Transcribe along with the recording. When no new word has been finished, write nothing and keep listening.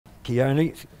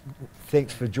Keoni,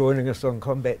 thanks for joining us on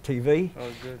Combat TV.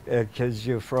 Oh, good. Because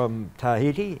you're from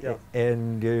Tahiti, Yeah.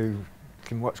 and you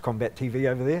can watch Combat TV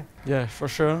over there. Yeah, for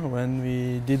sure. When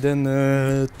we didn't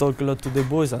talk a lot to the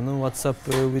boys, I know what's up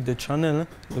with the channel.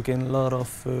 Looking a lot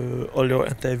of all your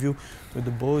interview with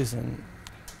the boys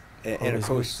And of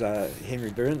course,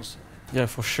 Henry Burns. Yeah,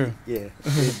 for sure. Yeah,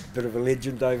 he's a bit of a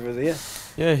legend over there.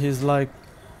 Yeah, he's like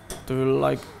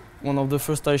one of the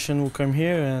first Tahitian who came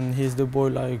here, and he's the boy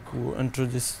like who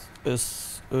introduced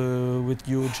us with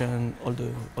Huge and all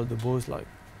the boys. Like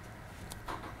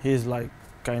he's like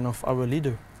kind of our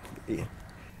leader. Yeah.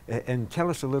 And tell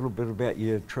us a little bit about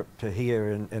your trip to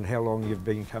here and how long you've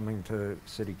been coming to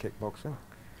City Kickboxing.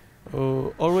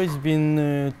 Always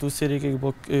been to City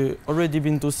already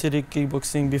been to City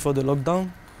Kickboxing before the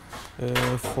lockdown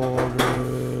for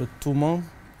 2 months,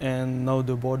 and now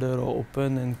the border are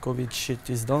open and COVID shit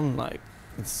is done. Like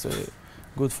it's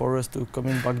good for us to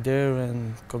coming back there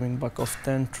and coming back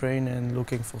often, train and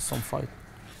looking for some fight.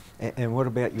 And what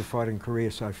about your fighting career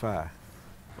so far?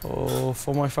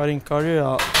 For my fighting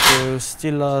career,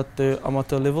 still at the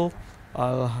amateur level.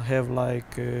 I'll have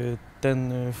like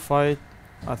 10 fights.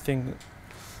 I think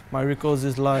my record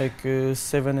is like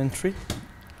 7-3,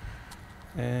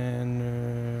 and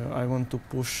I want to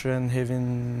push and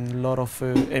having a lot of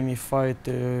ME fight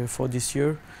for this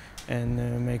year, and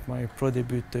make my pro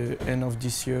debut end of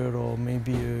this year or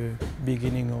maybe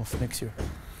beginning of next year.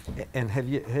 And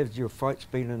have your fights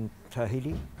been in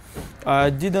Tahiti? I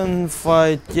didn't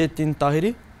fight yet in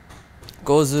Tahiti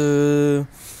because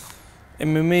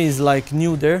MMA is like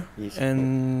new there. Yes.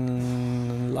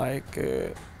 And like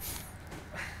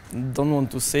don't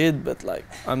want to say it, but like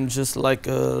I'm just like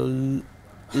a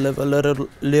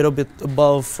little bit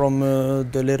above from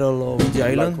the level of the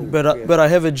island. But I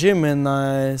have a gym and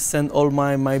I send all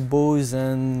my boys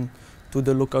and to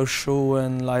the local show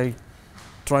and like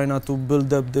try not to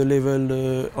build up the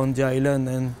level on the island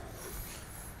and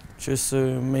just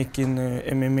making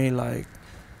MMA like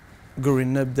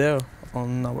growing up there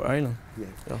on our island. Yeah.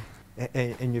 Yeah.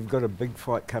 And you've got a big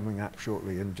fight coming up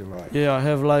shortly in July. Yeah, I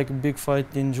have like a big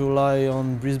fight in July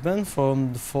on Brisbane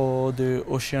for the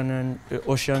Oceania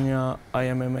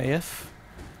IMMAF,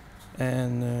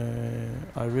 and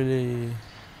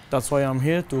that's why I'm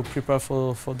here to prepare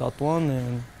for that one,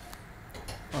 and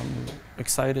I'm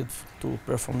excited to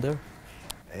perform there.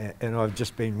 And I've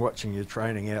just been watching you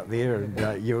training out there,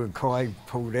 and you and Kai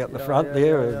pulled out the front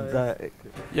there.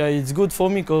 Yeah, it's good for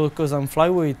me because I'm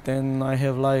flyweight and I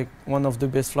have like one of the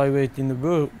best flyweight in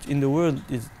the world.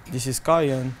 This is Kai,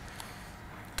 and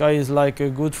Kai is like a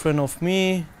good friend of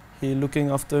me. He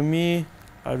looking after me.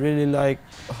 I really like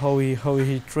how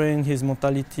he train, his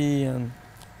mentality, and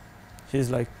he's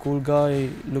like cool guy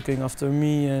looking after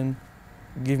me and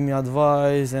give me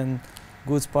advice and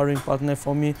good sparring partner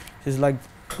for me. He's like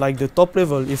the top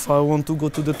level. If I want to go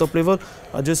to the top level,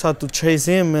 I just had to chase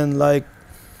him and like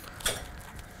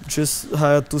just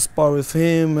had to spar with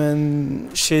him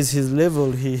and chase his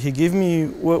level. He give me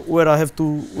where I have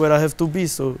to be.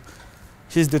 So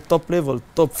he's the top level,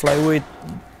 top flyweight,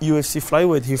 UFC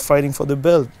flyweight. He's fighting for the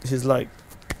belt. He's like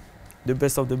the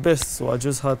best of the best. So I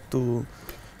just had to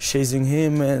chasing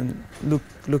him and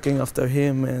looking after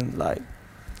him and like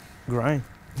grind.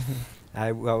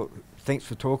 Well, thanks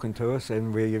for talking to us,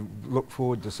 and we look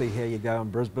forward to see how you go in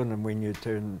Brisbane and when you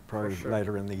turn pro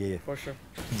later in the year. For sure.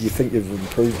 Do you think you've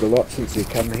improved a lot since you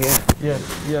come here?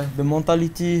 Yeah. The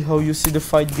mentality, how you see the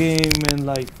fight game, and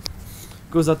like,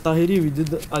 because at Tahiti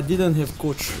I didn't have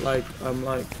coach. Like I'm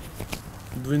like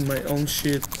doing my own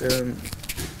shit, and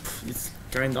it's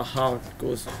kind of hard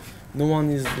because no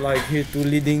one is like here to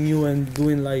leading you and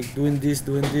doing this.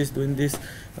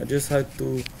 I just had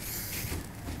to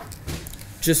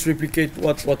just replicate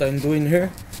what I'm doing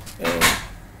here.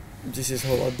 This is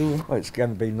how I do. Well, it's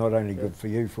going to be not only good for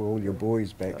you, for all your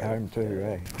boys back home too,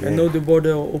 eh? Yeah. I know the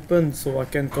border open, so I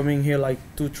can come in here like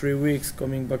 2-3 weeks,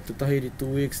 coming back to Tahiti 2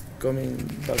 weeks, coming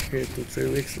back here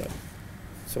 2-3 weeks. Like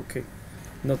it's okay,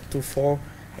 not too far,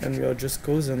 and we are just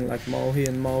cousins like Maori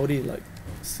and Maori, like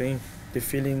same. The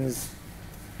feeling is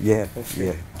yeah.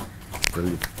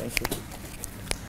 Brilliant. Thank you.